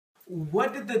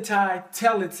What did the tie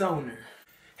tell its owner?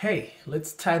 Hey,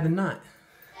 let's tie the knot.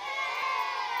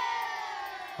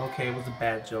 Okay, it was a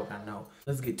bad joke, I know.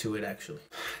 Let's get to it actually.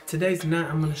 Today's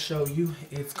knot I'm gonna show you,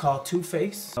 it's called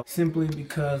two-face. Simply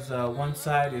because one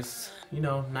side is,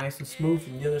 nice and smooth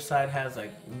and the other side has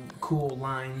like cool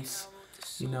lines,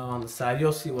 on the side.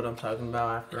 You'll see what I'm talking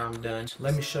about after I'm done.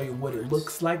 Let me show you what it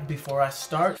looks like before I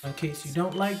start. In case you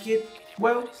don't like it,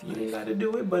 well, you ain't gotta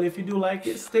do it, but if you do like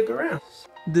it, stick around.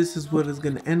 This is what it's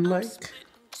gonna end like.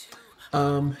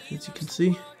 As you can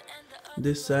see,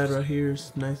 this side right here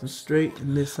is nice and straight,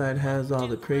 and this side has all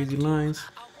the crazy lines.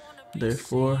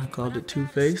 Therefore, I called it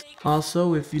two-faced.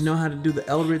 Also, if you know how to do the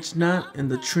Eldritch knot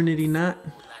and the Trinity knot,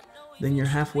 then you're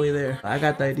halfway there. I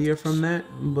got the idea from that,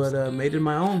 but made it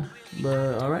my own.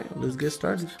 But alright, let's get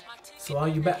started. So all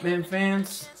you Batman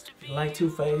fans, if you like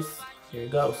Two-Face, here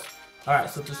it goes.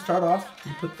 Alright, so to start off,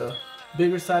 you put the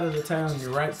bigger side of the tie on your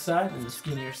right side and the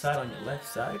skinnier side on your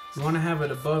left side. You want to have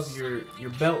it above your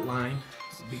belt line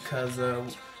because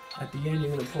at the end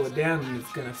you're going to pull it down and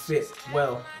it's going to fit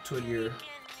well toward your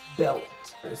belt.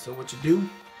 Right, so what you do, you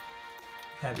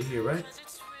have it here, right?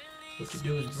 What you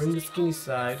do is bring the skinny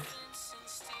side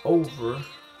over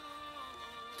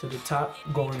to the top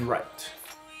going right.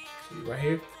 See right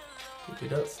here?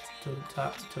 Pick it up to the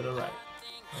top to the right.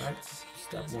 Alright?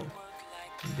 Step one.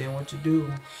 And then what you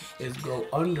do is go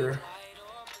under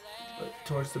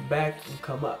towards the back and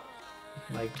come up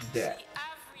like that.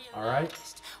 Alright?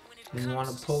 Then you want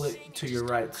to pull it to your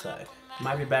right side. It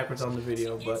might be backwards on the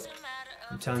video, but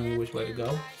I'm telling you which way to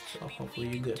go. So hopefully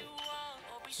you're good.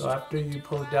 So after you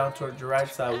pull it down towards your right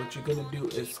side, what you're going to do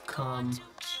is come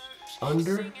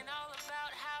under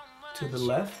to the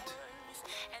left.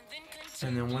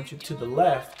 And then once you're to the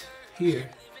left, here,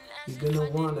 you're going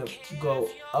to want to go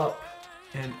up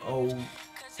and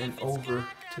over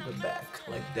to the back,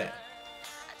 like that.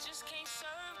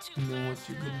 And then what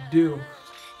you're going to do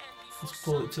is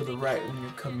pull it to the right when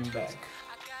you're coming back,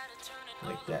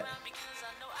 like that.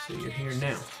 So you're here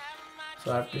now.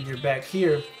 So after you're back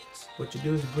here, what you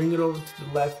do is bring it over to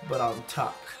the left, but on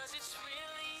top.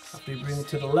 After you bring it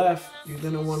to the left, you're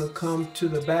going to want to come to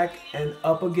the back and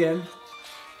up again.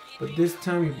 But this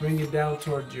time you bring it down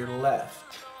towards your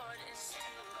left.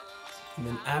 And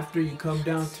then after you come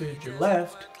down to your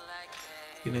left,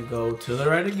 you're going to go to the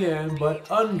right again, but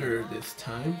under this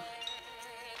time.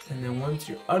 And then once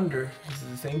you're under, this is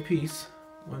the same piece.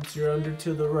 Once you're under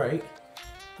to the right,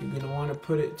 you're going to want to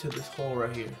put it to this hole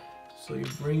right here. So you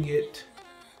bring it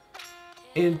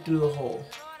in through the hole.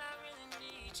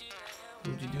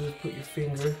 What you do is put your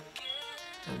finger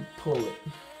and pull it.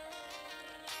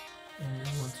 And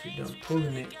then once you're done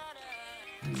pulling it,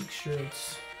 make sure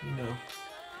it's, kind of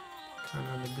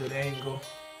on a good angle.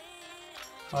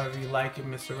 However you like it,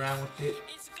 mess around with it.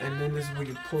 And then this is where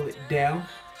you pull it down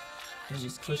and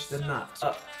you push the knot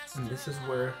up. And this is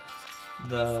where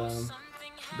the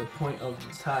point of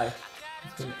the tie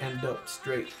is going to end up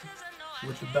straight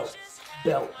with the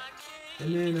belt.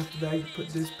 And then after that, you put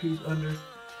this piece under,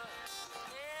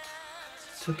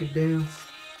 tuck it down,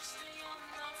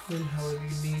 put it however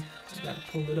you need. You gotta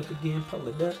pull it up again, pull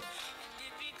it up.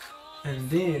 And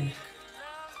then,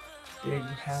 there you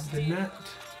have the knot.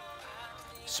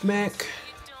 Smack,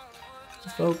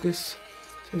 focus.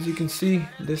 So as you can see,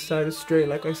 this side is straight,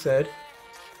 like I said.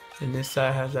 And this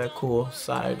side has that cool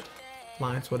side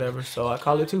lines, whatever. So I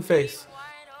call it Two-Face.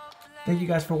 Thank you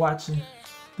guys for watching.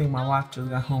 I think my wife just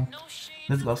got home.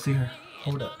 Let's go see her.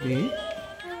 Hold up. Yeah?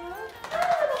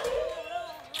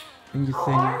 And you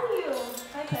sing. How are you?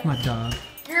 That's my dog.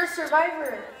 You're a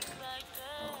survivor.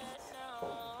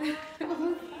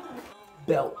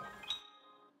 Belt.